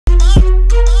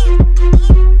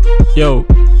Yo,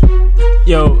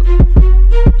 yo,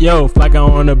 yo, Flacco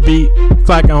on the beat,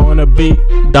 Flacco on the beat.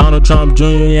 Donald Trump Jr.,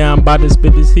 yeah, I'm about to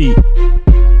spit this heat.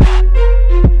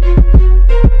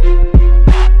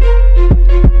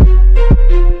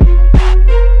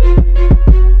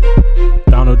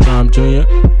 Donald Trump Jr.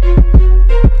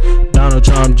 Donald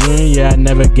Trump Jr., yeah, I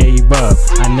never gave up.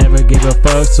 I never gave a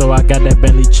fuck, so I got that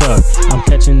Bentley truck. I'm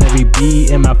catching every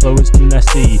beat, and my flow is too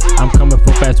nasty. I'm coming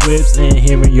for fast whips and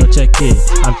hearing your check hit.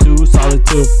 I'm too solid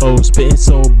to fold, spitting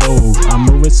so bold. I'm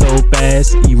moving so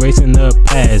fast, erasing the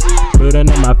past. Building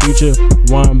up my future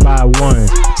one by one.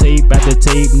 Tape after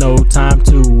tape, no time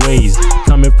to waste.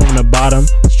 Coming from the bottom,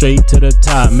 straight to the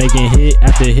top. Making hit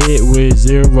after hit with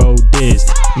 0 diss.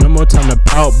 No more time to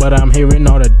pout, but I'm hearing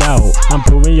all the doubt. I'm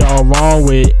proving y'all wrong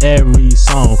with every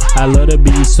song. I love to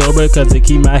be sober cause it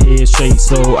keep my head straight,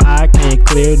 so I can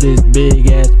clear this big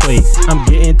ass plate. I'm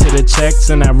getting to the checks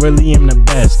and I really am the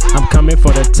best. I'm coming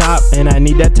for the top and I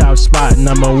need that top spot.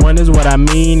 Number one is what I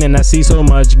mean, and I see so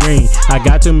much green. I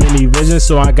got too many visions,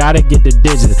 so I gotta get the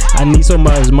digits. I need so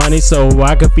much money so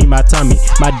I can feed my tummy.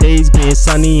 My days getting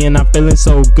sunny and I'm feeling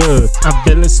so good. I'm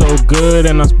feeling so good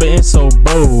and I'm spitting so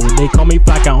bold. They call me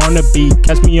Flacco on the beat,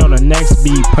 catch me on the next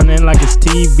beat. Punning like it's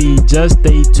TV, just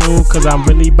stay tuned cause I'm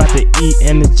really about to eat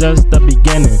and it's just the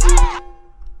beginning.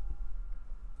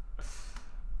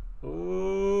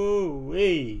 Ooh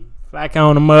wee, Flacco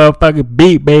on the motherfucking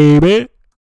beat, baby.